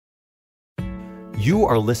You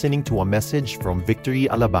are listening to a message from Victory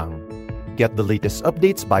Alabang. Get the latest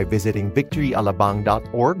updates by visiting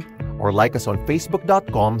victoryalabang.org or like us on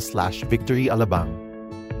facebook.com/victoryalabang.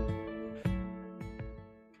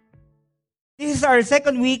 This is our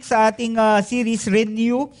second week sa ating series,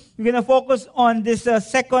 Renew. We're gonna focus on this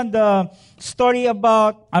second story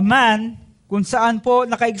about a man kung saan po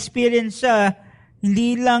naka-experience siya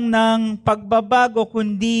hindi lang ng pagbabago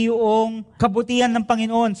kundi yung kabutihan ng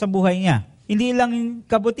Panginoon sa buhay niya. Hindi lang yung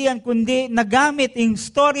kabutihan kundi nagamit yung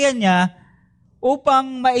storya niya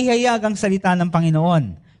upang maihayag ang salita ng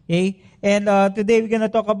Panginoon. Okay? And today we're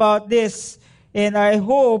gonna talk about this. And I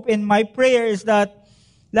hope and my prayer is that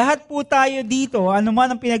lahat po tayo dito,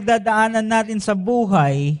 anuman ang pinagdadaanan natin sa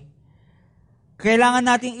buhay, kailangan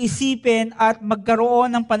nating isipin at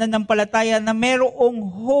magkaroon ng pananampalataya na merong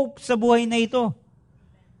hope sa buhay na ito.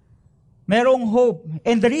 Merong hope.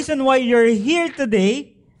 And the reason why you're here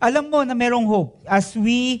today, alam mo na merong hope. As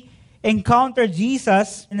we encounter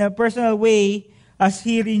Jesus in a personal way, as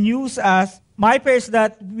He renews us, my prayer is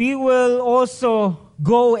that we will also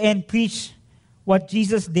go and preach what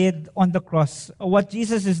Jesus did on the cross, what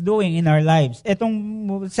Jesus is doing in our lives.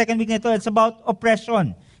 Itong second week na ito, it's about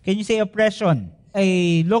oppression. Can you say oppression?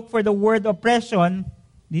 I look for the word oppression,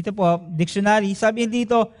 dito po, dictionary, sabi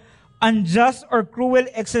dito, unjust or cruel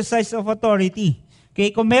exercise of authority. Okay,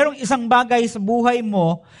 kung merong isang bagay sa buhay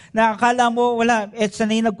mo na akala mo, wala, siya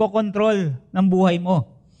na yung nagkocontrol ng buhay mo.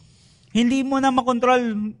 Hindi mo na makontrol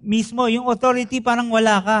mismo, yung authority parang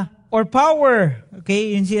wala ka. Or power,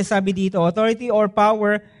 okay, yun siya sabi dito, authority or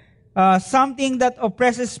power, something that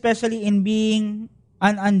oppresses, especially in being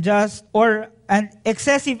an unjust or an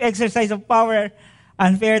excessive exercise of power,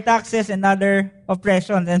 unfair taxes, and other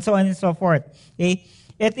oppressions, and so on and so forth. Okay?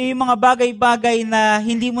 Ito yung mga bagay-bagay na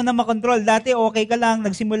hindi mo na makontrol. Dati okay ka lang,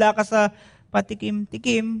 nagsimula ka sa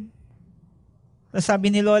patikim-tikim.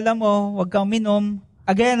 Sabi ni lola mo, huwag kang minom.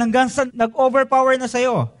 Again, hanggang sa nag-overpower na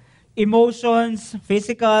sa'yo. Emotions,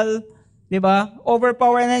 physical, di ba?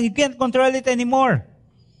 Overpower na, you can't control it anymore.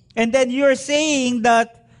 And then you're saying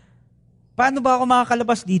that, paano ba ako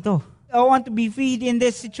makakalabas dito? I want to be freed in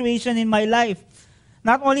this situation in my life.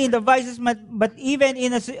 Not only in the vices, but even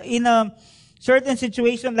in a certain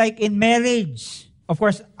situation like in marriage. Of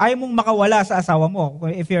course, ayaw mong makawala sa asawa mo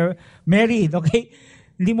if you're married, okay?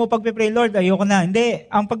 Hindi mo pagpipray, Lord, ayoko na. Hindi.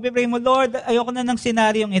 Ang pagpipray mo, Lord, ayoko na ng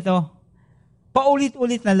senaryong ito.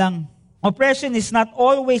 Paulit-ulit na lang. Oppression is not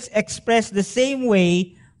always expressed the same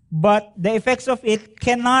way, but the effects of it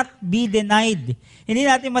cannot be denied. Hindi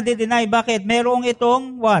natin ma-deny. Bakit? Merong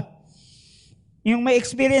itong what? Yung may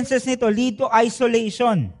experiences nito lead to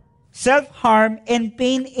isolation, self-harm, and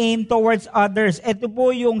pain aimed towards others. Ito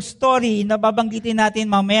po yung story na babanggitin natin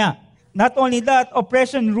mamaya. Not only that,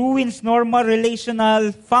 oppression ruins normal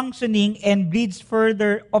relational functioning and breeds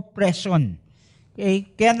further oppression. Okay?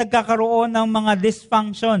 Kaya nagkakaroon ng mga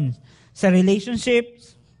dysfunction sa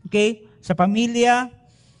relationships, okay? Sa pamilya,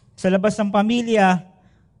 sa labas ng pamilya,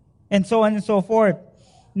 and so on and so forth.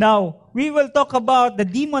 Now, we will talk about the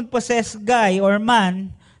demon-possessed guy or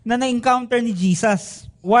man na na-encounter ni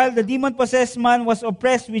Jesus. While the demon-possessed man was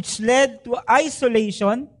oppressed, which led to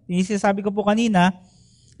isolation, yung sinasabi ko po kanina,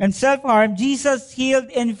 and self-harm, Jesus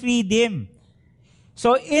healed and freed him.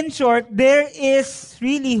 So in short, there is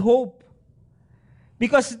really hope.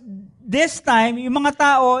 Because this time, yung mga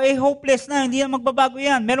tao, hopeless na, hindi na magbabago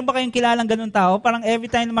yan. Meron ba kayong kilalang ganun tao? Parang every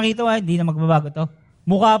time na makita, hindi na magbabago to.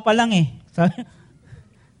 Mukha pa lang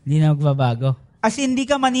hindi na magbabago. As hindi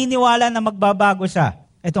ka maniniwala na magbabago siya.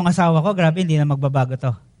 Itong asawa ko, grabe, hindi na magbabago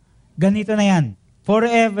to. Ganito na yan.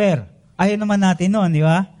 Forever. Ayaw naman natin noon, di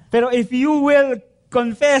ba? Pero if you will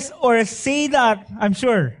confess or say that, I'm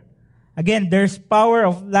sure, again, there's power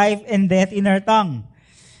of life and death in our tongue.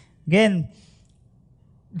 Again,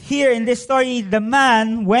 here in this story, the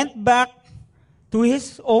man went back to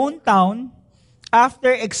his own town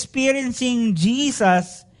after experiencing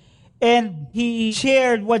Jesus, and he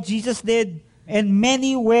shared what Jesus did, and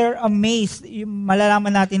many were amazed.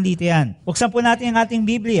 Malalaman natin dito yan. Buksan po natin ang ating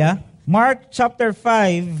Biblia, Mark chapter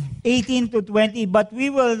 5, 18 to 20, but we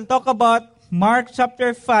will talk about Mark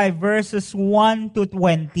chapter 5, verses 1 to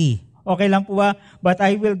 20. Okay lang po ba? But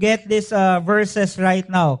I will get these verses right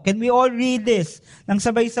now. Can we all read this? Nang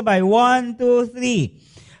sabay-sabay. 1, 2,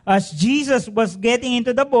 3. As Jesus was getting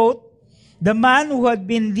into the boat, the man who had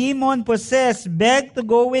been demon-possessed begged to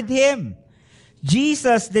go with him.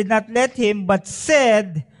 Jesus did not let him, but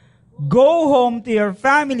said, "Go home to your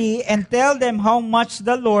family and tell them how much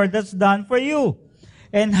the Lord has done for you,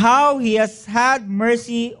 and how He has had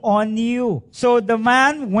mercy on you." So the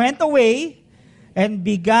man went away and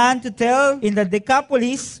began to tell in the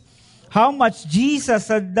Decapolis how much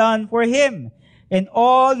Jesus had done for him. And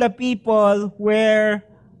all the people were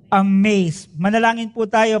amazed. Manalangin po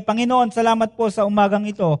tayo. Panginoon, salamat po sa umagang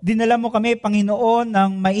ito. Dinala mo kami, Panginoon,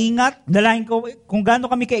 ng maingat. Dalangin ko kung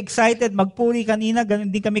gaano kami ka-excited, magpuri kanina,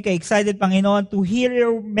 ganoon din kami ka-excited, Panginoon, to hear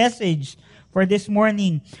your message for this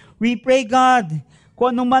morning. We pray, God,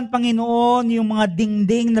 kung ano man, Panginoon, yung mga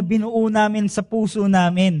dingding na binuo namin sa puso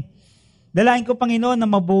namin. Dalangin ko, Panginoon, na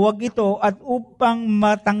mabuwag ito at upang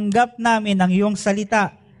matanggap namin ang iyong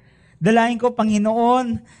salita. Dalangin ko,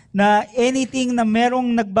 Panginoon, na anything na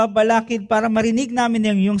merong nagbabalakid para marinig namin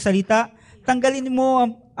ang iyong salita, tanggalin mo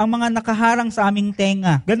ang mga nakaharang sa aming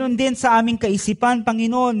tenga. Ganon din sa aming kaisipan,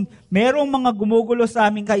 Panginoon. Merong mga gumugulo sa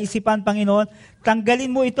aming kaisipan, Panginoon.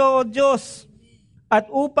 Tanggalin mo ito, O Diyos.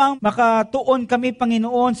 At upang makatuon kami,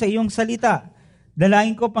 Panginoon, sa iyong salita.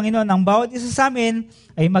 Dalangin ko, Panginoon, ang bawat isa sa amin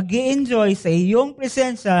ay mag-i-enjoy sa iyong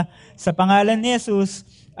presensya sa pangalan ni Jesus.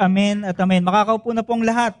 Amen at amen. Makakaupo na pong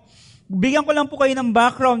lahat. Bigyan ko lang po kayo ng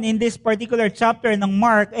background in this particular chapter ng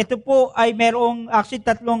Mark. Ito po ay merong actually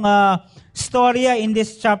tatlong storya in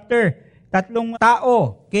this chapter. Tatlong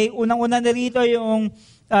tao. Okay? Unang-una na rito yung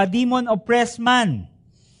demon-oppressed man.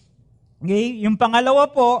 Okay? Yung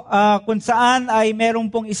pangalawa po, kung saan ay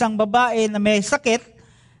merong pong isang babae na may sakit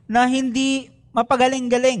na hindi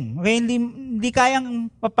mapagaling-galing. Okay? Hindi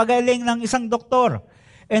kayang mapagaling ng isang doktor.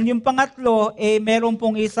 And yung pangatlo, merong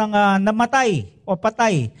pong isang namatay o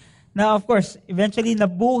patay na of course, eventually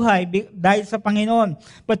nabuhay dahil sa Panginoon.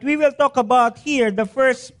 But we will talk about here the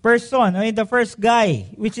first person, the first guy,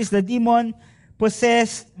 which is the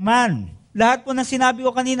demon-possessed man. Lahat po na sinabi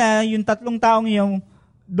ko kanina, yung tatlong taong yung,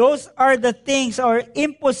 those are the things or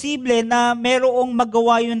imposible na merong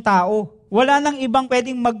magawa yung tao. Wala nang ibang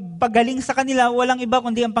pwedeng magpagaling sa kanila, walang iba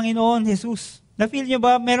kundi ang Panginoon, Jesus. Na-feel nyo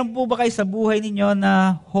ba, meron po ba kayo sa buhay ninyo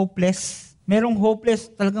na hopeless? Merong hopeless,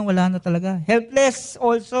 talagang wala na talaga. Helpless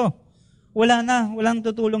also. Wala na, walang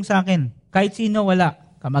tutulong sa akin. Kahit sino, wala.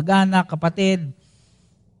 Kamag-anak, kapatid.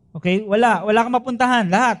 Okay? Wala kang mapuntahan.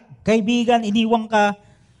 Lahat. Kaibigan, iniwang ka.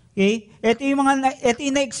 Okay? Ito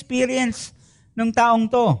yung na-experience ng taong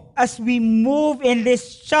to. As we move in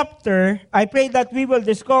this chapter, I pray that we will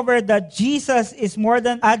discover that Jesus is more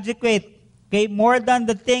than adequate. Okay? More than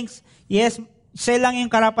the things. Yes, siya lang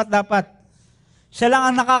yung karapat-dapat. Siya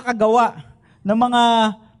lang ang nakakagawa ng mga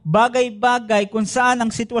bagay-bagay kung saan ang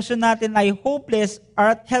sitwasyon natin ay hopeless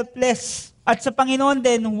at helpless. At sa Panginoon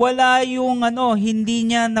din, wala yung hindi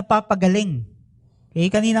niya napapagaling. Okay,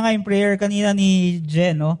 kanina nga yung prayer kanina ni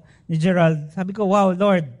ni Gerald, sabi ko, wow,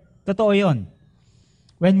 Lord, totoo yun.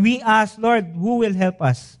 When we ask, Lord, who will help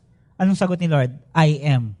us? Anong sagot ni Lord? I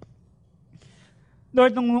am.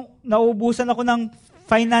 Lord, nung naubusan ako ng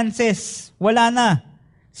finances, wala na.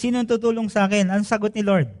 Sino tutulong sa akin? Anong sagot ni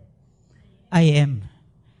Lord? I am.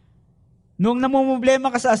 Nung namumblema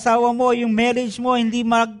ka sa asawa mo, yung marriage mo, hindi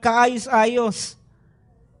magkaayos-ayos.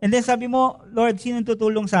 And then sabi mo, Lord, sino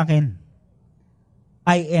tutulong sa akin?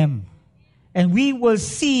 I am. And we will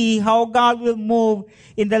see how God will move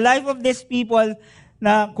in the life of these people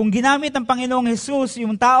na kung ginamit ng Panginoong Jesus,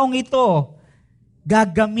 yung taong ito,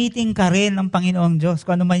 gagamitin ka rin ng Panginoong Diyos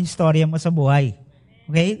kung ano man yung storya mo sa buhay.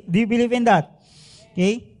 Okay? Do you believe in that?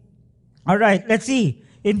 Okay? Alright, let's see.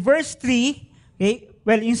 In verse 3, okay,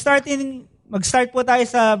 mag-start po tayo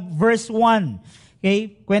sa verse 1.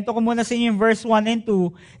 Okay? Kwento ko muna sa inyo yung verse 1 and 2.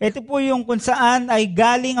 Ito po yung kung saan ay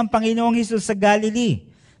galing ang Panginoong Hesus sa Galilee.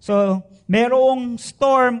 So, merong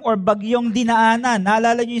storm or bagyong dinaanan.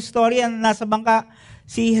 Naalala niyo yung story na nasa bangka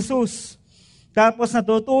si Jesus. Tapos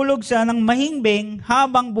natutulog siya ng mahimbing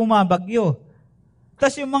habang bumabagyo.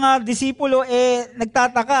 Tapos yung mga disipulo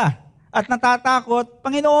nagtataka at natatakot,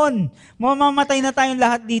 Panginoon, mamamatay na tayong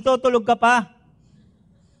lahat dito, tulog ka pa.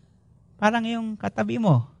 Parang yung katabi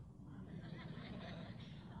mo.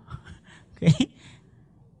 Okay?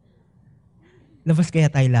 Labas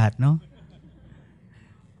kaya tayo lahat, no?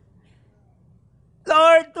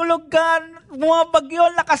 Lord, tulog ka.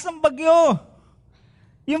 Bumabagyo, lakas ng bagyo.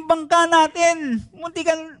 Yung bangka natin, munti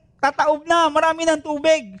kang tataob na. Marami ng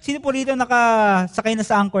tubig. Sino po rito nakasakay na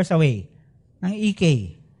sa Anchor sa way? Ng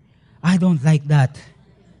EK. I don't like that.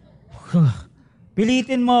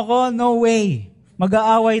 Pilitin mo ako? No way.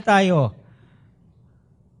 Mag-aaway tayo.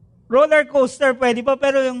 Roller coaster pwede pa,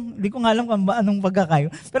 pero hindi ko nga alam kung anong pagkakayo.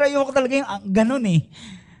 Pero ayoko talaga yung ganun eh.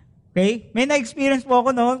 Okay? May na-experience po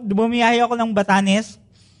ako, no? Bumiyahe ako ng Batanes.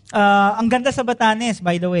 Ang ganda sa Batanes,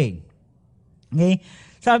 by the way. Okay?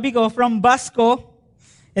 Sabi ko, from Basco,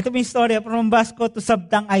 ito yung story, from Basco to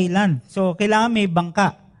Sabtang Island. So, kailangan may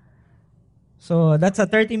bangka. So, that's a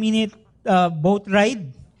 30-minute boat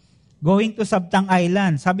ride. going to Sabtang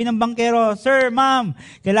Island. Sabi ng bangkero, Sir, Ma'am,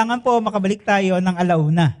 kailangan po makabalik tayo ng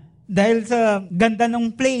alauna. Dahil sa ganda ng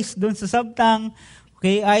place doon sa Sabtang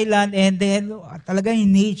Island, and then talaga yung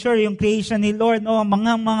nature, yung creation ni Lord,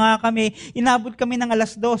 mga kami, inabot kami ng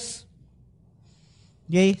 2:00.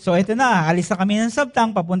 Okay? So ito na, alis na kami ng Sabtang,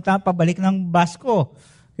 pabalik ng Basco.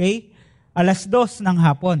 Okay? 2:00 ng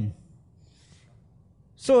hapon.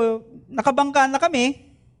 So, nakabangka na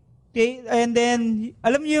kami. Okay? And then,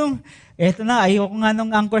 alam niyo yung, eto na, ayoko nga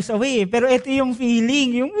nung anchors away. Pero ito yung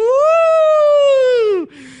feeling, yung woo!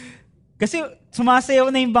 Kasi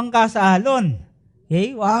sumasayaw na yung bangka sa alon.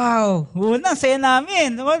 Okay? Wow! Unang saya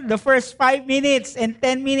namin. The first 5 minutes and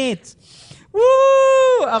 10 minutes.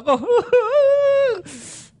 Woo! Ako, woo!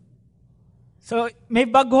 So, may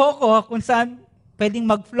bagho ko kung saan pwedeng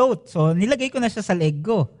mag-float. So, nilagay ko na siya sa leg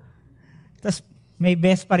ko. Tapos, may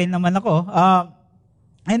best pa rin naman ako.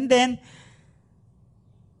 And then,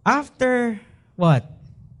 after,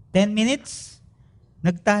 10 minutes,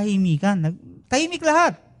 nagtahimikan. Tahimik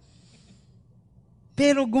lahat.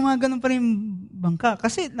 Pero gumaganon pa rin yung bangka.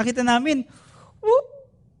 Kasi nakita namin,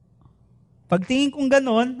 pagtingin kong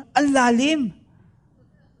ganon, ang lalim.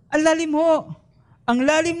 Ang lalim ho. Ang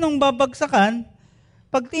lalim ng babagsakan,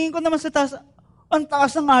 pagtingin ko naman sa taas, ang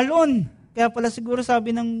taas ng alon. Kaya pala siguro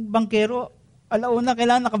sabi ng bangkero, alauna,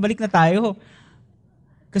 kailangan nakabalik na tayo.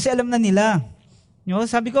 Kasi alam na nila.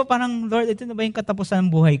 Sabi ko parang, Lord, ito na ba yung katapusan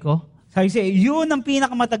ng buhay ko? Sabi siya, yun ang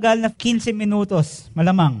pinakamatagal na 15 minutos,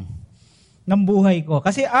 malamang, ng buhay ko.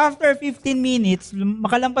 Kasi after 15 minutes,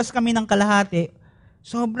 makalampas kami ng kalahati,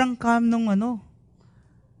 sobrang calm nung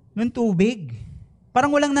nung tubig.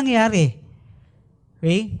 Parang walang nangyari.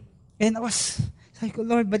 Okay? And sabi ko,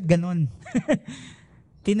 Lord, ba't ganun?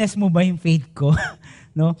 Tines mo ba yung faith ko?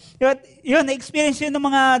 No? Yun, na-experience yun ng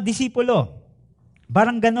mga disipulo.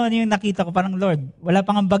 Parang gano'n yung nakita ko, parang Lord, wala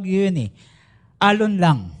pang bagyo yun eh. Alon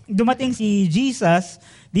lang. Dumating si Jesus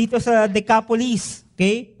dito sa Decapolis.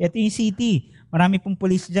 Okay? Ito yung city. Marami pong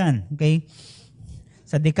police dyan. Okay?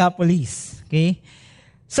 Sa Decapolis. Okay?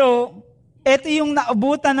 So, ito yung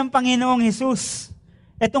naabutan ng Panginoong Jesus.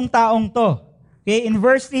 Itong taong to. Okay? In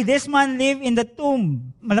verse 3, this man lived in the tomb.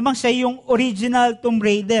 Malamang siya yung original tomb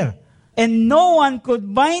raider. And no one could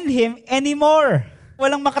bind him anymore.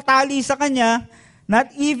 Walang makatali sa kanya, not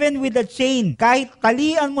even with a chain. Kahit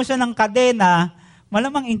talian mo siya ng kadena,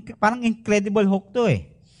 malamang parang incredible hook to eh.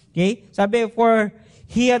 Okay? Sabi, for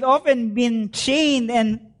he had often been chained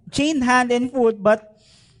hand and foot, but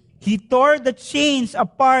he tore the chains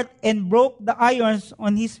apart and broke the irons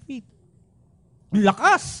on his feet.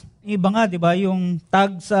 Lakas! Iba nga, di ba, yung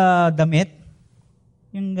tag sa damit,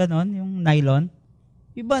 yung ganon, yung nylon.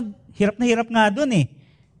 Iba, hirap na hirap nga dun eh.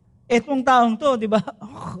 Etong taong to, di ba,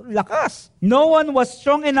 lakas. No one was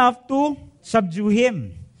strong enough to subdue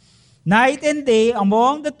him. Night and day,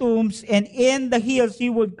 among the tombs and in the hills,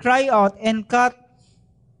 he would cry out and cut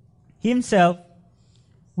himself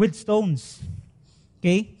with stones.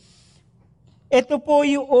 Okay? Ito po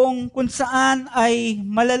yung kung saan ay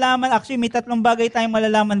malalaman, actually may 3 bagay tayong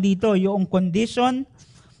malalaman dito. Yung condition,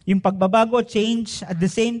 yung pagbabago, change, at the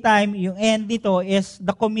same time, yung end dito is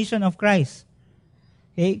the commission of Christ.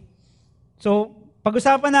 Okay? So,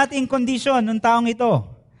 pag-usapan natin yung condition ng taong ito.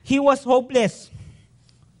 He was hopeless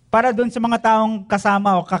para dun sa mga taong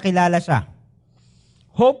kasama o kakilala siya.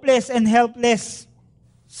 Hopeless and helpless.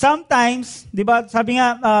 Sometimes, di ba, sabi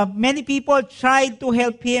nga, many people tried to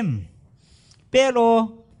help him.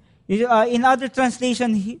 Pero, in other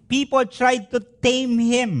translation, people tried to tame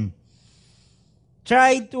him.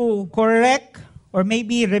 Tried to correct or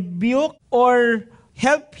maybe rebuke or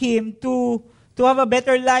help him to have a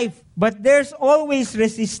better life. But there's always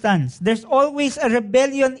resistance. There's always a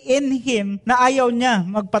rebellion in him na ayaw niya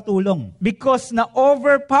magpatulong. Because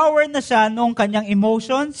na-overpower na siya nung kanyang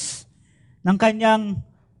emotions, ng kanyang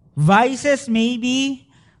vices maybe,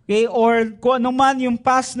 okay, or kung ano man yung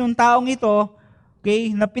past nung taong ito, okay,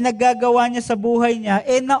 na pinaggagawa niya sa buhay niya,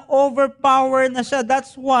 na-overpower na siya.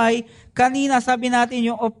 That's why, kanina sabi natin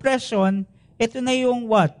yung oppression, ito na yung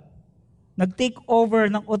what? Nag-take over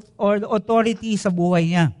ng authority sa buhay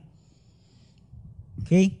niya.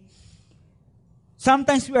 Okay?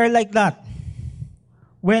 Sometimes we are like that.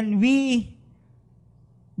 When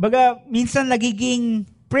minsan nagiging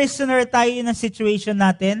prisoner tayo ng situation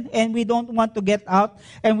natin and we don't want to get out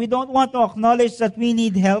and we don't want to acknowledge that we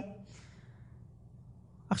need help.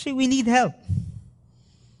 Actually, we need help.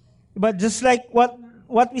 But just like what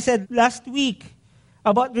we said last week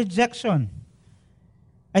about rejection,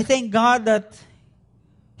 I thank God that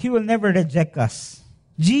He will never reject us.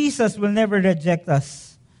 Jesus will never reject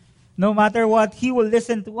us. No matter what, He will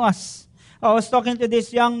listen to us. I was talking to this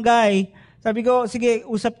young guy. Sabi ko, sige,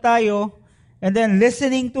 usap tayo. And then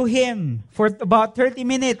listening to him for about 30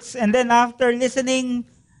 minutes. And then after listening,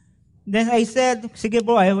 then I said, sige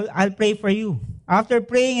bro, I'll pray for you. After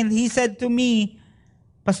praying, and he said to me,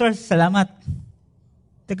 Pastor, salamat.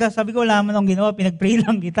 Teka, sabi ko, wala man akong ginawa, pinag-pray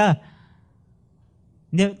lang kita.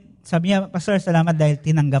 Hindi, sabi niya, Pastor, salamat dahil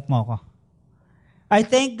tinanggap mo ako. I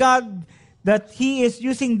thank God that He is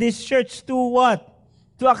using this church to what?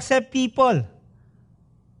 To accept people.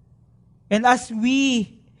 And as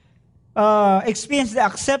we experience the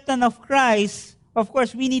acceptance of Christ, of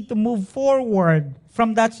course, we need to move forward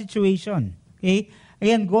from that situation. Okay?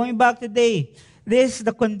 Again, going back today, this is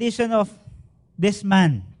the condition of this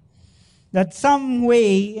man. That some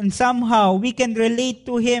way and somehow we can relate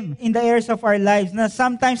to him in the areas of our lives na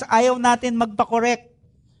sometimes ayaw natin magpa-correct.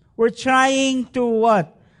 We're trying to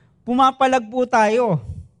what? Pumapalagpo tayo.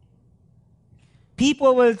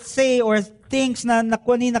 People will say or things na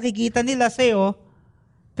nakikita nila sa'yo,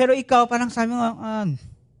 pero ikaw parang sabi mo,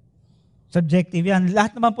 subjective yan.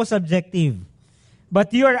 Lahat naman po subjective.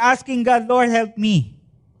 But you are asking God, Lord, help me.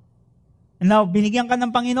 And now, binigyan ka ng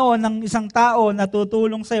Panginoon ng isang tao na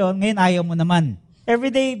tutulong sa'yo, ngayon ayaw mo naman. Every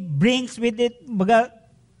day brings with it,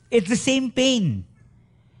 it's the same pain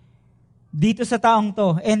dito sa taong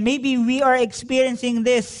to. And maybe we are experiencing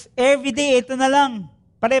this. Every day, ito na lang.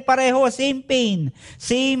 Pare-pareho, same pain,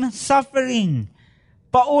 same suffering.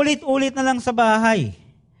 Paulit-ulit na lang sa bahay.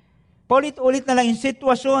 Paulit-ulit na lang yung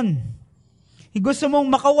sitwasyon. Gusto mong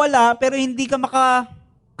makawala, pero hindi ka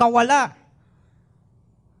makakawala.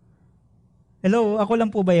 Hello, ako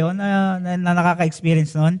lang po ba yun na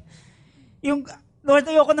nakaka-experience nun? Yung, Lord,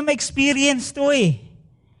 ayoko na ma-experience to eh.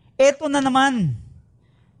 Eto na naman.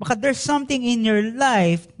 Baka there's something in your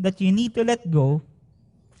life that you need to let go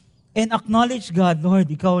and acknowledge God, Lord,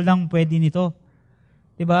 ikaw lang pwede nito.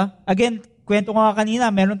 Diba? Again, kwento ko nga kanina,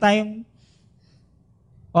 meron tayong,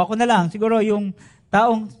 ako na lang, siguro yung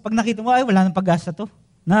taong, pag nakita mo, ay, wala nang pag-asa to.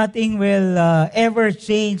 Nothing will ever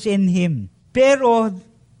change in him. Pero,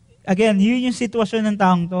 again, yun yung sitwasyon ng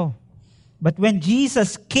taong to. But when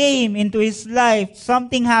Jesus came into his life,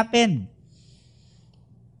 something happened.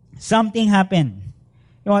 Something happened.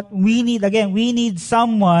 You know what? We need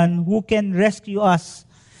someone who can rescue us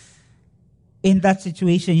in that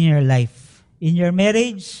situation in your life. In your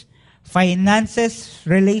marriage, finances,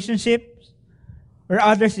 relationships, or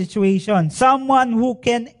other situations. Someone who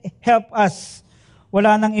can help us.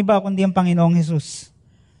 Wala nang iba kundi ang Panginoong Jesus.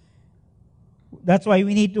 That's why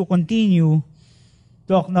we need to continue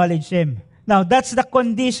to acknowledge Him. Now, that's the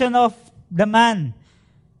condition of the man.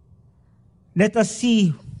 Let us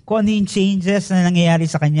see kung ano yung changes na nangyayari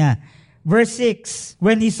sa kanya. Verse 6,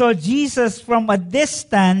 when he saw Jesus from a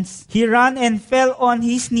distance, he ran and fell on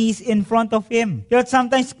his knees in front of him. Yun,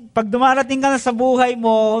 sometimes, pag dumarating ka na sa buhay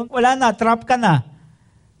mo, wala na, trap ka na.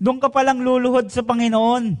 Doon ka palang luluhod sa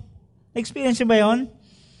Panginoon. Experience ba yun?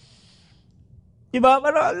 Diba?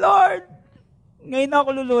 Pero, Lord, ngayon ako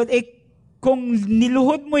luluhod. Kung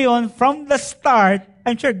niluhod mo yon from the start,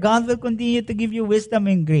 I'm sure God will continue to give you wisdom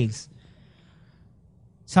and grace.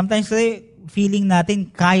 Sometimes feeling natin,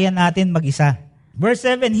 kaya natin mag-isa. Verse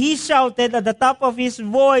 7, he shouted at the top of his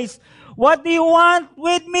voice, "What do you want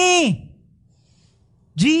with me?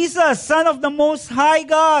 Jesus, Son of the Most High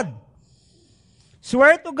God,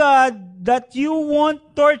 swear to God that you won't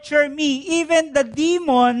torture me." Even the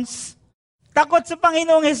demons, takot sa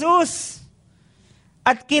Panginoong Jesus.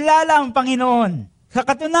 At kilala ang Panginoon. Sa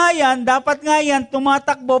katunayan, dapat nga yan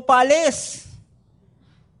tumatakbo paalis.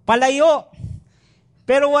 Palayo.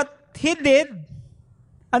 Pero what he did,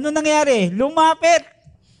 ano nangyari? Lumapit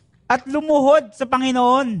at lumuhod sa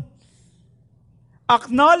Panginoon.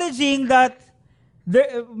 Acknowledging that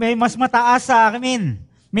may mas mataas sa amin.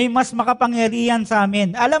 May mas makapangyarihan sa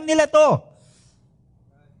amin. Alam nila to.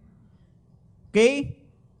 Okay?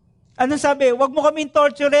 Ano sabi? Huwag mo kaming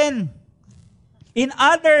torturin. In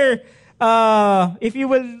other, if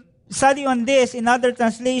you will study on this, in other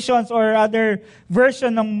translations or other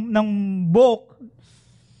version ng book,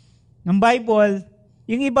 ng Bible,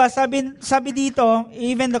 yung iba, sabi dito,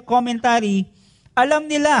 even the commentary,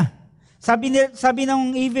 alam nila. Sabi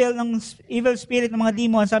ng evil spirit ng mga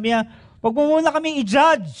demon, sabi niya, wag mo muna kaming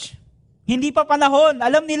i-judge. Hindi pa panahon.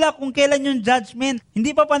 Alam nila kung kailan yung judgment.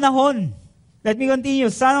 Hindi pa panahon. Let me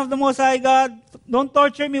continue. Son of the Most High God, don't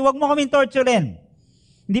torture me. Wag mo kaming torturin.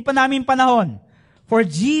 Hindi pa namin panahon. For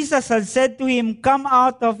Jesus had said to him, "Come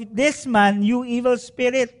out of this man, you evil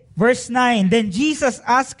spirit." Verse 9, then Jesus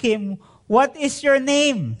asked him, "What is your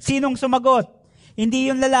name?" Sinong sumagot? Hindi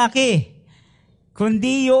yung lalaki,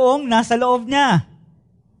 kundi yung nasa loob niya.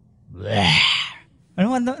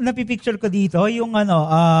 Ano napipicture ko dito? Yung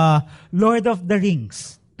Lord of the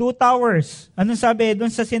Rings. 2 towers. Anong sabi doon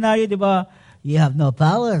sa scenario, di ba? You have no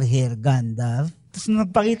power here, Gandalf. Tapos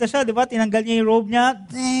nagpakita siya, di ba? Tinanggal niya yung robe niya.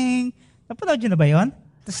 Ding! Napanood niyo na ba yun?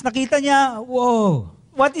 Tapos nakita niya, whoa,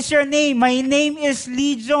 what is your name? My name is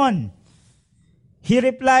Legion. He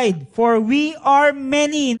replied, for we are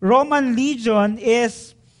many. Roman legion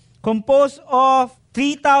is composed of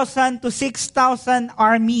 3,000 to 6,000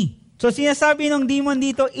 army. So sinasabi ng demon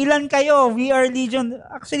dito, ilan kayo? We are legion.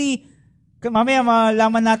 Actually, mamaya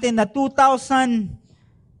malaman natin na 2,000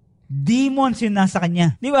 demons yung nasa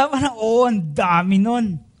kanya. Di ba? Parang, ang dami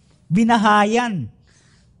nun. Binahayan.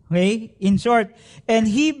 Okay? In short. And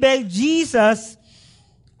he begged Jesus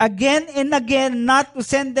again and again not to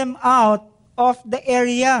send them out of the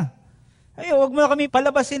area. Ay, huwag mo kami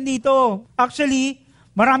palabasin dito. Actually,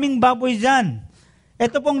 maraming baboy dyan.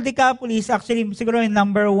 Ito pong Decapolis, actually, siguro yung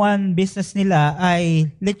number 1 business nila ay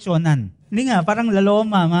lechonan. Hindi nga, parang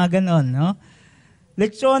laloma, mga ganon, no?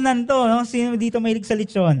 Lechonan to, no? Sino dito mahilig sa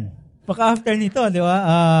lechon? Baka after nito, di ba,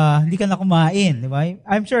 hindi ka na kumain, di ba?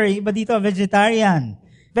 I'm sure, iba dito, vegetarian.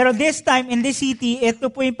 Pero this time, in this city, ito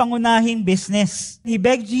po yung pangunahing business. He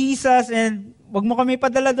begged Jesus, and wag mo kami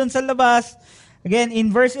padala doon sa labas. Again, in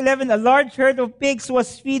verse 11, a large herd of pigs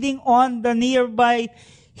was feeding on the nearby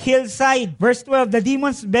hillside. Verse 12, the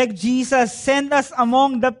demons begged Jesus, send us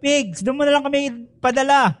among the pigs. Doon mo na lang kami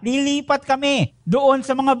padala. Lilipat kami doon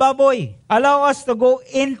sa mga baboy. Allow us to go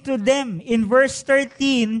into them. In verse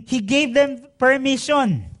 13, He gave them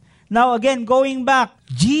permission. Now again, going back,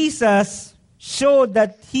 Jesus showed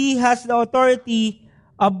that He has the authority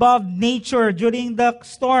above nature during the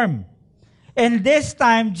storm. And this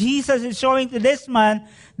time, Jesus is showing to this man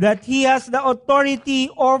that he has the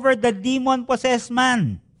authority over the demon-possessed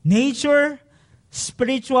man. Nature,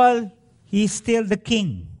 spiritual, he's still the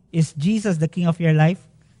king. Is Jesus the king of your life?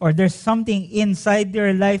 Or there's something inside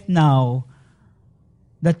your life now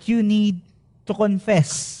that you need to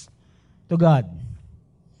confess to God?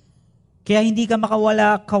 Kaya hindi ka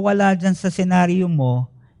kawala dyan sa senaryo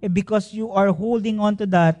mo, because you are holding on to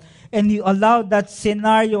that and you allow that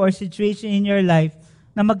scenario or situation in your life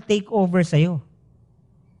na mag-take over sa'yo.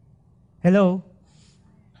 Hello?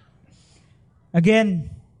 Again,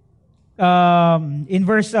 in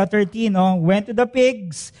verse 13, went to the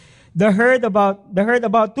pigs, the herd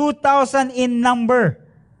about 2,000 in number.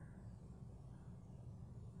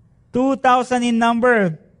 2,000 in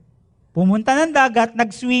number. Pumunta ng dagat,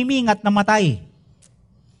 nag-swimming at namatay.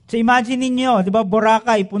 So imagine ninyo, di ba,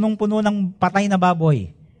 Boracay, punong-puno ng patay na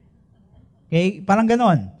baboy. Okay? Parang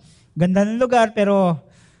ganon. Ganda ng lugar, pero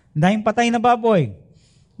daming patay na baboy.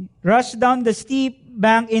 Rushed down the steep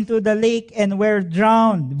bank into the lake and were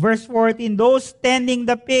drowned. Verse 14, those tending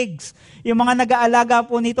the pigs, yung mga nag-aalaga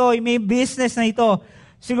po nito, yung may business na ito,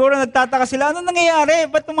 siguro nagtataka sila, ano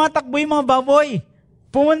nangyayari? Ba't tumatakbo yung mga baboy?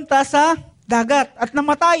 Pumunta sa dagat at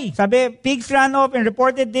namatay. Sabi, pigs ran off and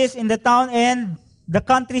reported this in the town and the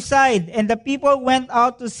countryside, and the people went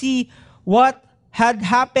out to see what had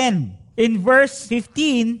happened. In verse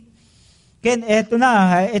 15, eto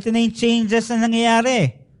na yung changes na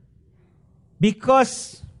nangyayari.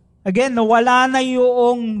 Because, again, nawala na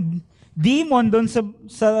yung demon doon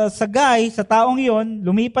sa guy, sa taong yon,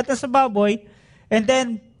 lumipat na sa baboy, and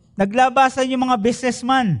then, naglabasan yung mga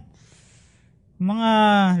businessman, mga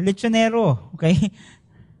lechonero, okay?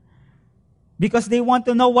 Because they want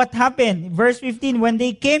to know what happened. Verse 15, when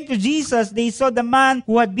they came to Jesus, they saw the man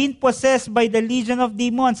who had been possessed by the legion of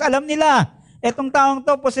demons. Alam nila, etong taong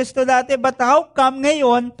to, possessed to dati, but how come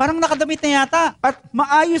ngayon, parang nakadamit na yata, at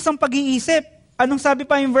maayos ang pag-iisip. Anong sabi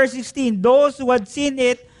pa in verse 16? Those who had seen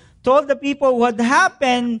it told the people what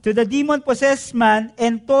happened to the demon-possessed man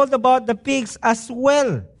and told about the pigs as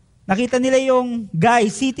well. Nakita nila yung guy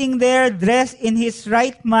sitting there, dressed in his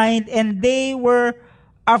right mind, and they were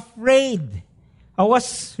afraid. I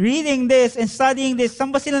was reading this and studying this.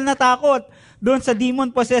 Saan ba sila natakot? Doon sa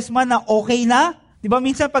demon-possessed man na okay na? Di ba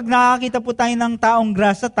minsan pag nakakita po tayo ng taong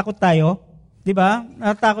grasa, takot tayo? Di ba?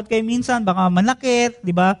 Natakot kayo minsan, baka manakit,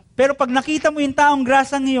 di ba? Pero pag nakita mo yung taong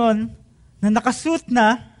grasa ngayon, na nakasuit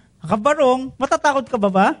na, nakabarong, matatakot ka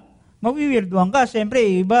ba? Mawiwirduhan ka. Siyempre,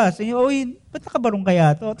 iba. Oy, ba't nakabarong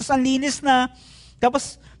kaya to? Tapos ang linis na.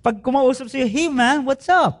 Tapos pag kumausap sa'yo, hey man, what's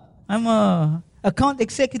up? I'm account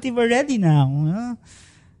executive already now.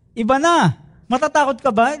 Iba na. Matatakot ka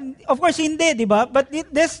ba? Of course, hindi, di ba? But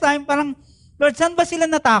this time, parang, Lord, saan ba sila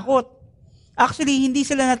natakot? Actually, hindi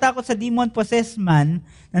sila natakot sa demon-possessed man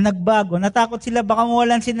na nagbago. Natakot sila, baka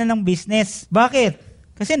mawalan sila ng business. Bakit?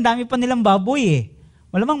 Kasi ang dami pa nilang baboy eh.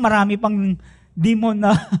 Malamang marami pang demon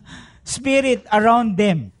na spirit around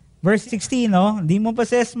them. Verse 16, no?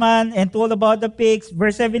 Demon-possessed man and told about the pigs.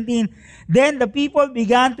 Verse 17, then the people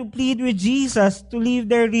began to plead with Jesus to leave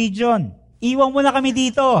their region. Iwan mo na kami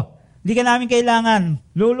dito. Hindi ka namin kailangan.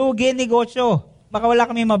 Lulugin negosyo. Baka wala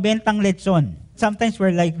kami mabentang lechon. Sometimes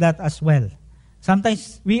we're like that as well.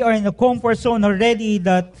 Sometimes we are in a comfort zone already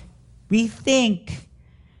that we think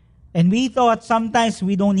and we thought sometimes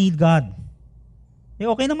we don't need God.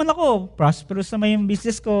 Okay naman ako. Prosperous naman yung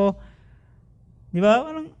business ko. Di ba?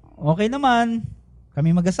 Okay naman. Kami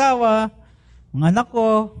mag-asawa. Mga anak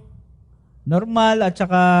ko. Normal. At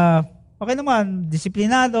saka okay naman.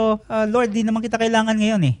 Disiplinado. Lord, di naman kita kailangan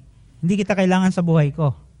ngayon eh. Hindi kita kailangan sa buhay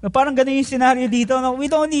ko. Parang ganun yung scenario dito. We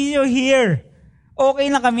don't need you here. Okay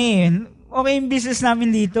na kami. Okay yung business namin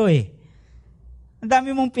dito eh. Ang dami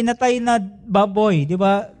mong pinatay na baboy. Di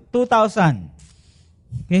ba?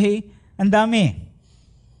 2,000. Okay? Ang dami.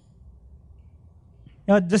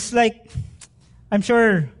 Just like, I'm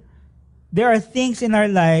sure, there are things in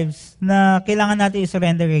our lives na kailangan natin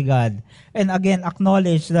i-surrender kay God. And again,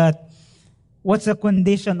 acknowledge that what's the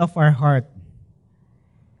condition of our heart.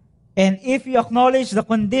 And if you acknowledge the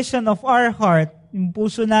condition of our heart, yung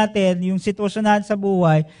puso natin, yung sitwasyon natin sa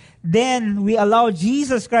buhay, then we allow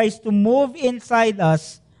Jesus Christ to move inside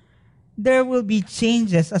us, there will be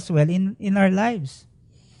changes as well in our lives.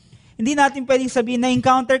 Hindi natin pwedeng sabihin na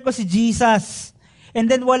encounter ko si Jesus and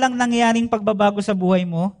then walang nangyaring pagbabago sa buhay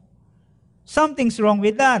mo. Something's wrong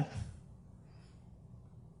with that.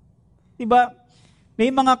 Diba? May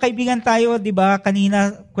mga kaibigan tayo, diba,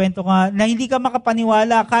 kanina kwento ka, na hindi ka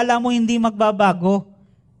makapaniwala, akala mo hindi magbabago.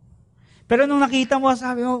 Pero nung nakita mo,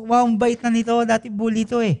 sabi mo, wow, ang bait na nito, dati bully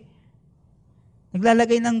to eh.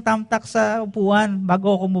 Naglalagay ng thumbtack sa upuan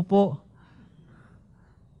bago ako umupo.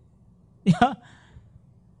 Yeah.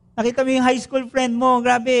 Nakita mo yung high school friend mo,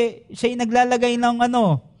 grabe, siya yung naglalagay ng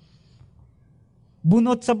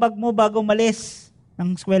bunot sa bag mo bago malis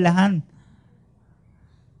ng eskwelahan.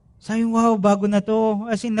 Sabi, wow, bago na to.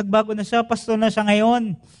 As in, nagbago na siya, pastor na siya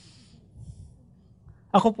ngayon.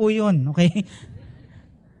 Ako po yun, okay?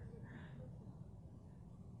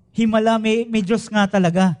 Himala, may Diyos nga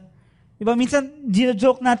talaga. Diba, minsan,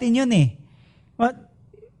 joke natin yun eh. But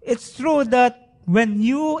it's true that when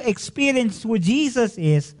you experience who Jesus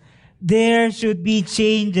is, there should be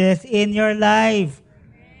changes in your life.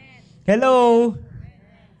 Hello?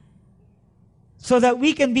 So that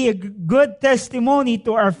we can be a good testimony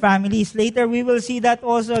to our families. Later, we will see that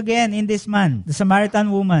also again in this man, the Samaritan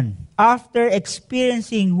woman. After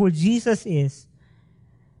experiencing who Jesus is,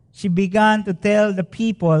 she began to tell the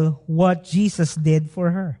people what Jesus did for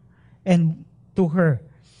her and to her.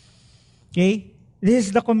 Okay? This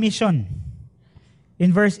is the commission. In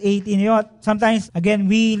verse 18, sometimes, again,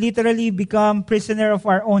 we literally become prisoner of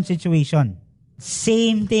our own situation.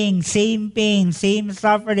 Same thing, same pain, same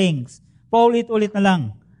sufferings. Paulit-ulit na lang.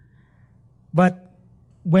 But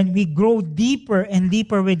when we grow deeper and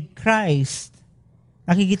deeper with Christ,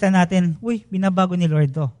 nakikita natin, binabago ni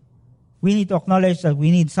Lord to. We need to acknowledge that we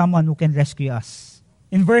need someone who can rescue us.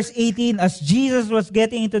 In verse 18, as Jesus was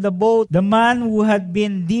getting into the boat, the man who had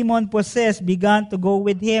been demon-possessed began to go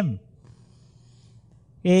with him.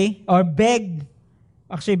 Okay? Or begged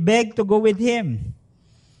to go with him.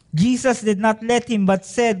 Jesus did not let him, but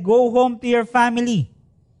said, go home to your family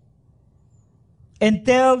and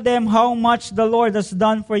tell them how much the Lord has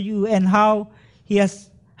done for you and how He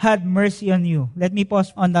has had mercy on you. Let me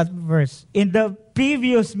pause on that verse. In the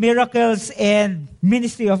previous miracles and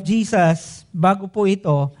ministry of Jesus, bago po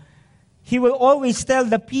ito, He will always tell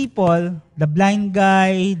the people, the blind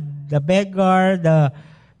guy, the beggar, the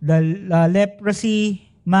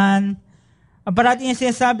leprosy man, ang parati niya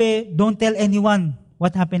sinasabi, don't tell anyone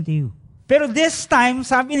what happened to you. Pero this time,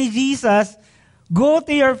 sabi ni Jesus, go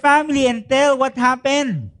to your family and tell what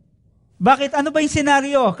happened. Bakit? Ano ba yung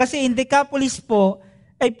senaryo? Kasi in Decapolis po,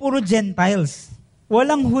 ay puro Gentiles.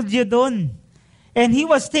 Walang Hudyo doon. And he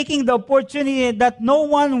was taking the opportunity that no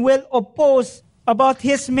one will oppose about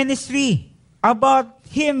his ministry, about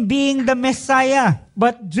him being the Messiah.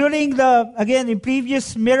 But during again, in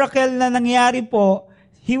previous miracle na nangyari po,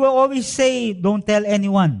 he will always say, don't tell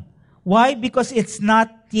anyone. Why? Because it's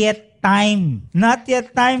not yet time. Not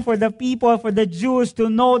yet time for the people, for the Jews to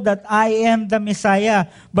know that I am the Messiah.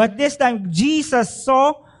 But this time, Jesus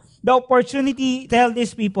saw the opportunity to tell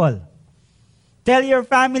these people. Tell your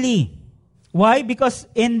family. Why? Because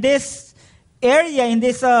in this area, in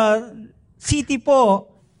this city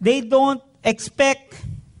po, they don't expect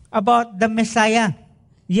about the Messiah.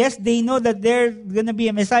 Yes, they know that there's going to be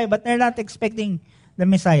a Messiah, but they're not expecting the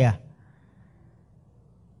Messiah.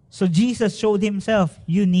 So Jesus showed himself,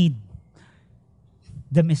 you need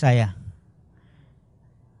the Messiah.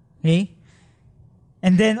 Okay?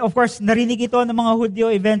 And then, of course, narinig ito ng mga Hudyo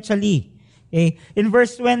eventually. Okay? In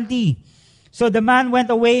verse 20, so the man went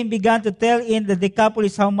away and began to tell in the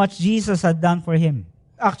Decapolis how much Jesus had done for him.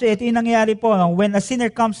 Actually, ito yung nangyayari po. When a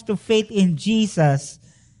sinner comes to faith in Jesus,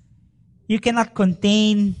 you cannot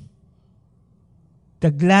contain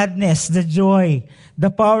the gladness, the joy,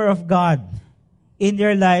 the power of God in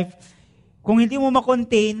your life. Kung hindi mo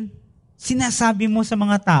makontain, sinasabi mo sa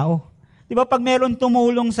mga tao. Di ba, pag meron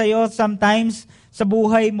tumulong sa'yo sometimes sa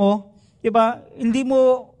buhay mo, di ba, hindi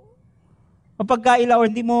mo mapagkaila or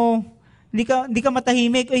hindi ka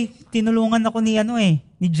matahimik, tinulungan ako ni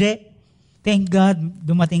Je. Thank God,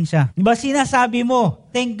 dumating siya. Di ba, sinasabi mo,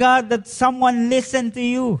 thank God that someone listened to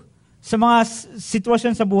you sa mga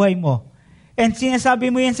sitwasyon sa buhay mo. And sinasabi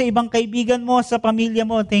mo yan sa ibang kaibigan mo, sa pamilya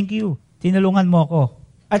mo, thank you, tinulungan mo ako.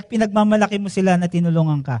 At pinagmamalaki mo sila na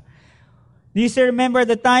tinulungan ka. Do you still remember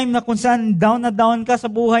the time na kung saan down na down ka sa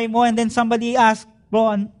buhay mo and then somebody asked,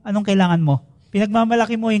 bro, anong kailangan mo?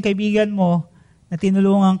 Pinagmamalaki mo yung kaibigan mo na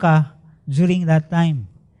tinulungan ka during that time.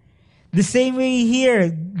 The same way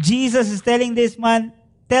here, Jesus is telling this man,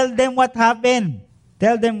 tell them what happened.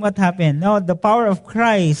 Tell them what happened. Now, the power of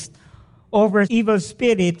Christ over evil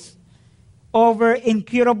spirits, over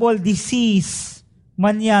incurable disease,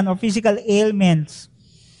 man yan, or physical ailments,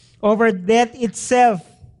 over death itself.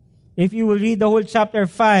 If you will read the whole chapter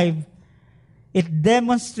 5, it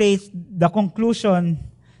demonstrates the conclusion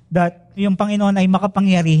that yung Panginoon ay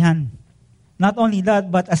makapangyarihan. Not only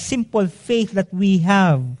that, but a simple faith that we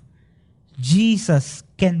have, Jesus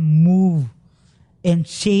can move and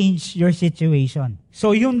change your situation.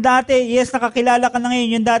 So yung dati, yes, nakakilala ka na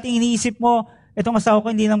ngayon, yung dating iniisip mo, itong asawa ko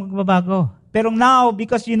hindi na magbabago. Pero now,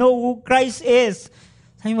 because you know who Christ is,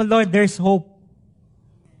 sabi mo, Lord, there's hope.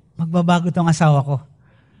 Magbabago itong asawa ko.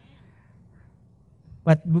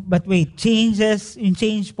 But wait, yung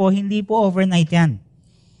change po, hindi po overnight yan.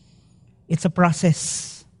 It's a process.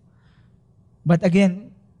 But again,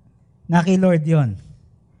 kay Lord yun.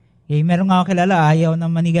 Okay, meron nga ako kilala, ayaw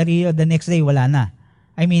ng manigarilyo, the next day, wala na.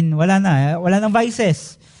 Wala nang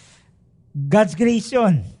vices. God's grace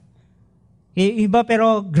yun. Okay, iba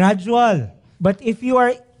pero gradual. But if you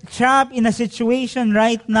are trapped in a situation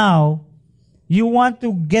right now, you want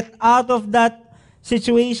to get out of that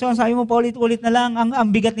situation, sabi mo paulit-ulit na lang, ang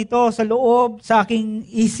bigat nito sa loob, sa aking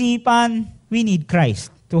isipan, we need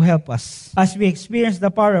Christ to help us. As we experience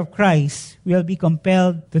the power of Christ, we'll be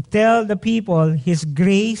compelled to tell the people His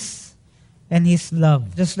grace and His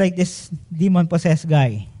love. Just like this demon-possessed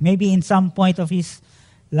guy. Maybe in some point of his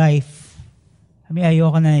life,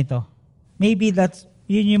 ayoko na nito. Maybe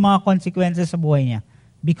yun yung mga consequences sa buhay niya.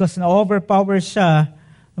 Because na-overpower siya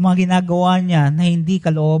ng mga ginagawa niya na hindi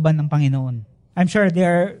kalooban ng Panginoon. I'm sure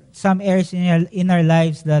there are some areas in our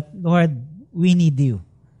lives that, Lord, we need you.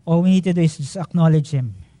 All we need to do is just acknowledge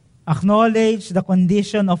Him. Acknowledge the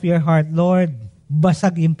condition of your heart. Lord,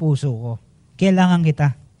 basag yung puso ko. Kailangan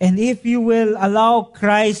kita. And if you will allow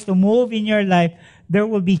Christ to move in your life, there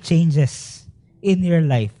will be changes in your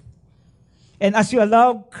life. And as you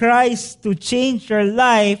allow Christ to change your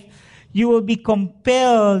life, you will be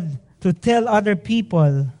compelled to tell other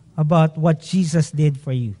people about what Jesus did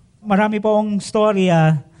for you. Marami po akong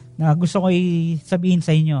storya na gusto ko sabihin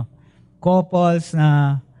sa inyo. Couples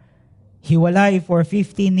na hiwalay for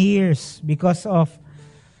 15 years because of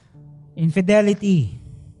infidelity.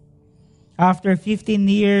 After 15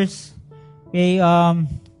 years, the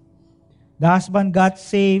husband got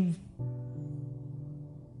saved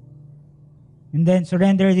and then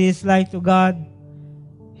surrendered his life to God.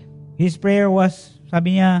 His prayer was,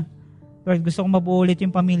 sabi niya, Lord, gusto kong mabuo ulit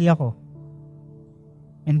yung pamilya ko.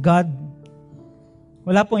 And God,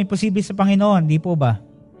 wala pong imposible sa Panginoon, di po ba?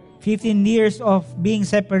 15 years of being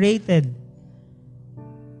separated.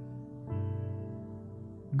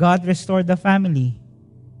 God restored the family.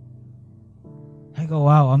 I go,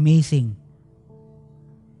 wow, amazing.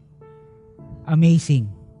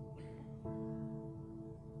 Amazing.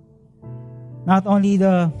 Not only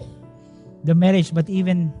the marriage, but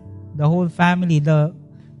even the whole family,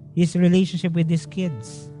 his relationship with his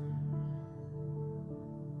kids.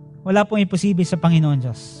 Wala pong imposible sa Panginoon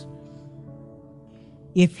Diyos.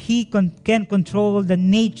 If He can control the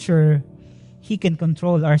nature, He can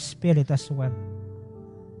control our spirit as well.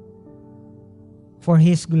 For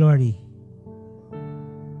His glory.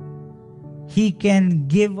 He can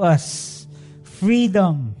give us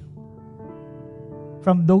freedom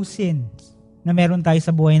from those sins na meron tayo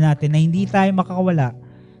sa buhay natin na hindi tayo makakawala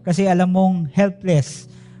kasi alam mong helpless.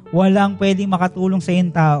 Walang pwedeng makatulong sa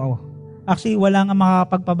iyong tao. Actually, wala nga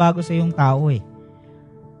makakapagpabago sa iyong tao eh.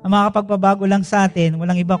 Ang makakapagpabago lang sa atin,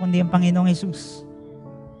 walang iba kundi ang Panginoong Jesus.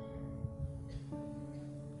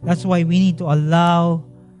 That's why we need to allow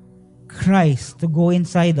Christ to go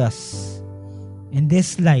inside us. In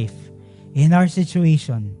this life, in our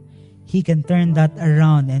situation, He can turn that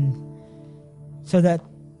around, and so that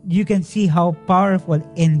you can see how powerful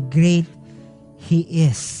and great He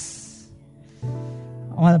is.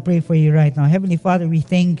 I want to pray for you right now. Heavenly Father, we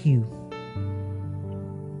thank You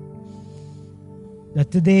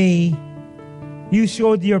that today You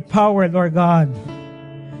showed Your power, Lord God,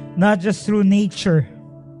 not just through nature,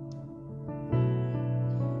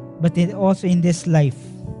 but also in this life.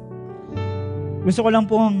 Gusto ko lang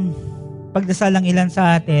pong pagdasal ng ilan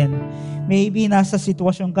sa atin. Maybe nasa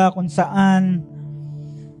sitwasyon ka kung saan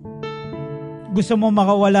gusto mo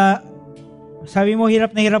makawala. Sabi mo,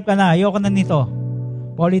 hirap ka na. Ayoko na nito.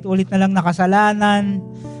 Paulit-ulit na lang na kasalanan.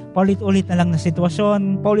 Paulit-ulit na lang na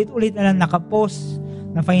sitwasyon. Paulit-ulit na lang nakapos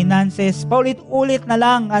na finances. Paulit-ulit na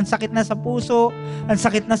lang. Ang sakit na sa puso. Ang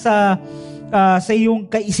sakit na sa iyong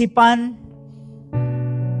kaisipan.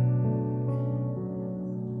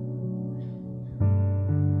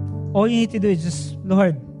 All you need to do is just,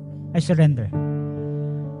 Lord, I surrender.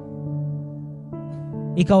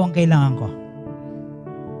 Ikaw ang kailangan ko.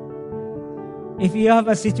 If you have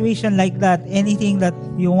a situation like that, anything that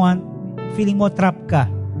you want, feeling mo trapped ka,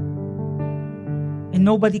 and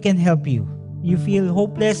nobody can help you, you feel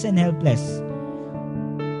hopeless and helpless,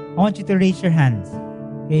 I want you to raise your hands.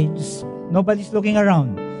 Okay? Just, nobody's looking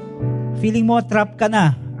around. Feeling mo trapped ka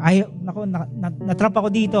na. Na-trap ako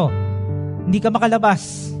dito. Hindi ka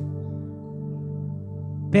makalabas.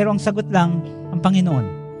 Pero ang sagot lang, ang Panginoon.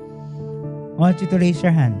 I want you to raise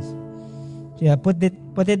your hands. Yeah, put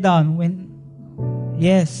it down.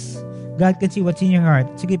 Yes, God can see what's in your heart.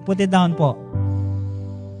 Sige, put it down po.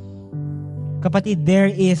 Kapatid, there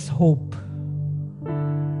is hope.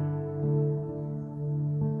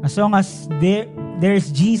 As long as there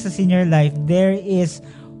is Jesus in your life, there is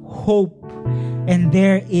hope and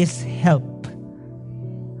there is help.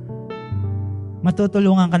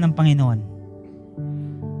 Matutulungan ka ng Panginoon.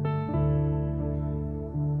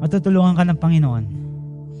 Matutulungan ka ng Panginoon.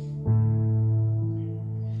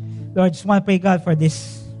 Lord, just want to pray, God, for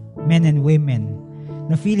these men and women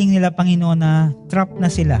na feeling nila, Panginoon, na trap na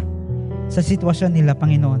sila sa sitwasyon nila,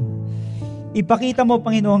 Panginoon. Ipakita mo,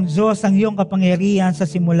 Panginoong Diyos, ang iyong kapangyarihan sa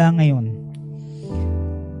simula ngayon.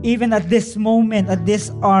 Even at this moment, at this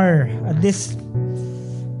hour, at this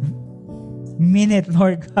minute,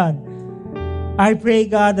 Lord God, I pray,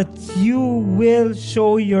 God, that you will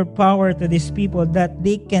show your power to these people, that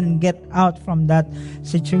they can get out from that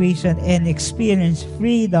situation and experience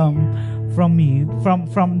freedom from you,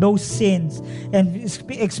 from those sins, and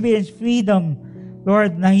experience freedom,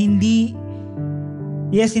 Lord, na hindi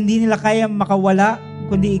nila kaya makawala,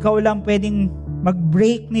 kundi ikaw lang pwedeng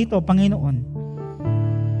mag-break nito, Panginoon.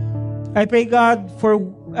 I pray, God, for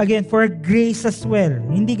grace as well.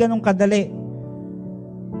 Hindi ganun kadali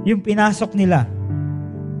yung pinasok nila.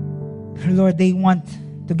 Lord, they want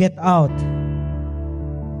to get out.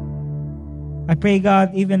 I pray, God,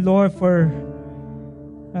 even, Lord,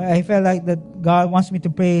 I felt like that God wants me to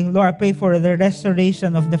pray. Lord, I pray for the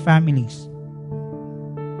restoration of the families.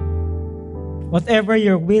 Whatever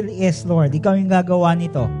your will is, Lord, ikaw yung gagawa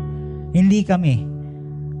nito. Hindi kami.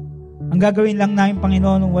 Ang gagawin lang namin,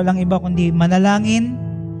 Panginoon, walang iba kundi manalangin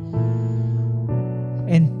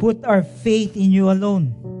and put our faith in you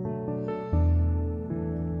alone.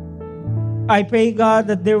 I pray,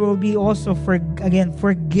 God, that there will be also,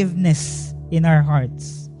 forgiveness in our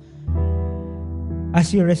hearts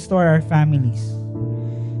as you restore our families.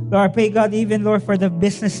 Lord, I pray, God, even, Lord, for the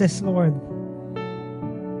businesses, Lord.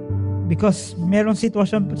 Because merong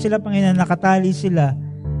sitwasyon sila, Panginoon, nakatali sila,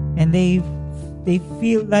 and they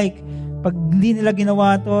feel like pag hindi nila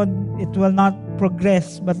ginawa to, it will not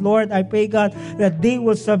progress. But Lord, I pray, God, that they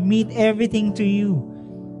will submit everything to you.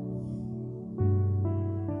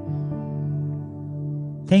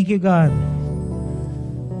 Thank you, God.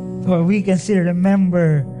 Lord, we can still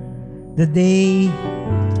remember the day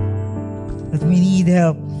that we need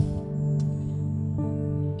help.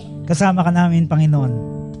 Kasama ka namin, Panginoon.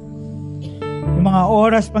 Yung mga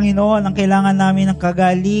oras, Panginoon, ang kailangan namin ng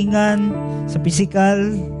kagalingan sa physical,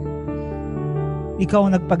 ikaw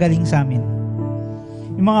ang nagpagaling sa amin.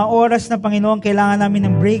 Yung mga oras na, Panginoon, kailangan namin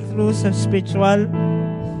ng breakthrough sa spiritual,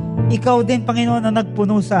 ikaw din, Panginoon, ang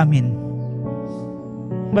nagpuno sa amin.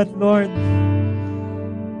 But Lord,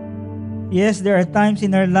 yes, there are times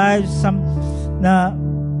in our lives na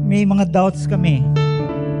may mga doubts kami.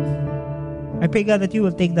 I pray, God, that you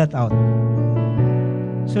will take that out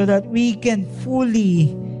so that we can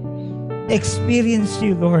fully experience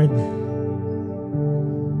you, Lord.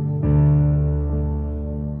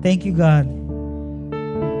 Thank you, God.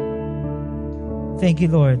 Thank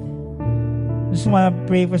you, Lord. Just want to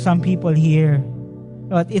pray for some people here.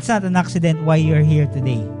 But it's not an accident why you're here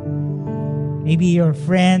today. Maybe your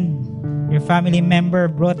friend, your family member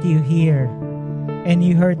brought you here and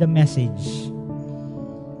you heard the message.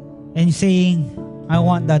 And you're saying, I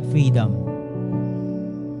want that freedom.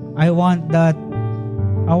 I want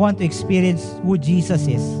to experience who Jesus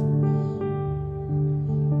is.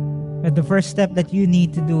 But the first step that you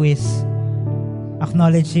need to do is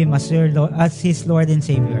acknowledge Him as His Lord and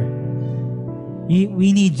Savior.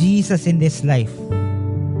 We need Jesus in this life.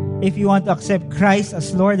 If you want to accept Christ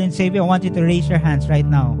as Lord and Savior, I want you to raise your hands right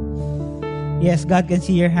now. Yes, God can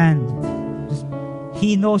see your hand.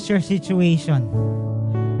 He knows your situation.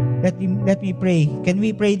 Let me pray. Can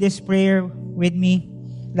we pray this prayer with me?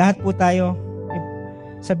 Lahat po tayo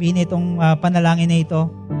sabihin itong panalangin na ito.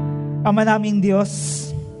 Ama naming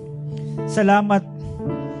Diyos, salamat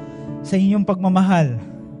sa inyong pagmamahal.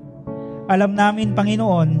 Alam namin,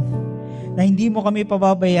 Panginoon, na hindi mo kami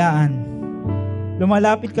pababayaan.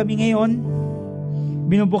 Lumalapit kami ngayon,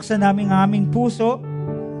 binubuksan namin ang aming puso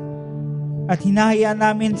at hinahayaan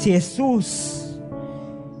namin si Jesus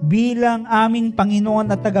bilang aming Panginoon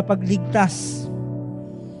at tagapagligtas.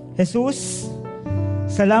 Jesus,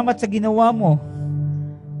 salamat sa ginawa mo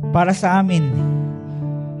para sa amin.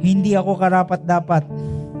 Hindi ako karapat-dapat,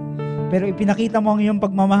 pero ipinakita mo ang iyong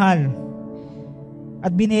pagmamahal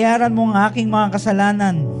at binayaran mo ang aking mga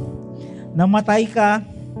kasalanan. Namatay ka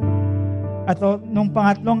at nung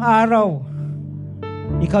pangatlong araw,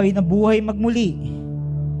 ikaw ay nabuhay magmuli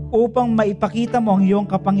upang maipakita mo ang iyong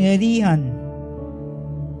kapangyarihan.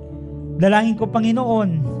 Dalangin ko, Panginoon,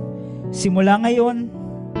 simula ngayon,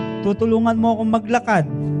 tutulungan mo akong maglakad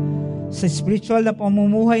sa spiritual na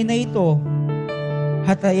pamumuhay na ito.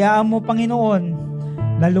 Hatayaan mo, Panginoon,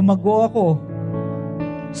 na lumago ako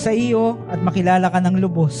sa iyo at makilala ka ng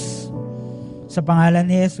lubos. Sa pangalan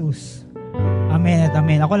ni Jesus. Amen at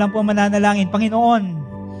amen. Ako lang po mananalangin. Panginoon,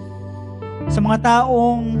 sa mga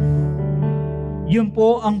taong yun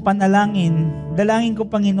po ang panalangin, dalangin ko,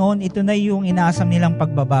 Panginoon, ito na yung inaasam nilang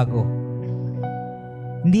pagbabago.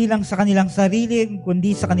 Hindi lang sa kanilang sarili,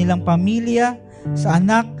 kundi sa kanilang pamilya, sa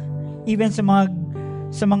anak, even sa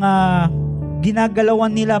mga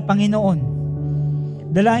ginagalawan nila, Panginoon.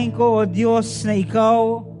 Dalangin ko, O Diyos, na Ikaw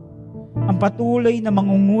ang patuloy na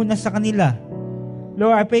mangunguna sa kanila.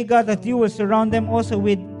 Lord, I pray, God, that you will surround them also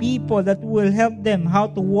with people that will help them how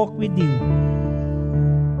to walk with you.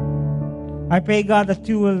 I pray, God, that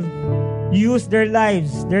you will use their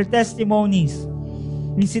lives, their testimonies,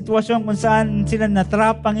 yung sitwasyon kung saan sila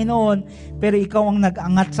natrap, Panginoon, pero ikaw ang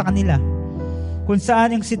nag-angat sa kanila. Kung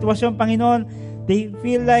saan yung sitwasyon, Panginoon, they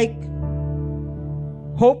feel like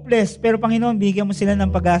hopeless, pero Panginoon, bigyan mo sila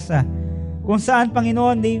ng pag-asa. Kung saan,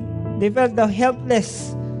 Panginoon, they felt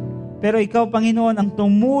helpless, pero ikaw, Panginoon, ang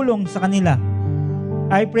tumulong sa kanila.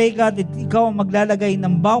 I pray, God, that ikaw ang maglalagay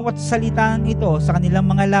ng bawat salitaan ito sa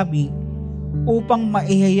kanilang mga labi upang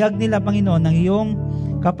maihayag nila, Panginoon, ng iyong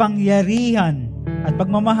kapangyarihan at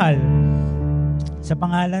pagmamahal sa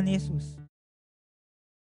pangalan ni Jesus.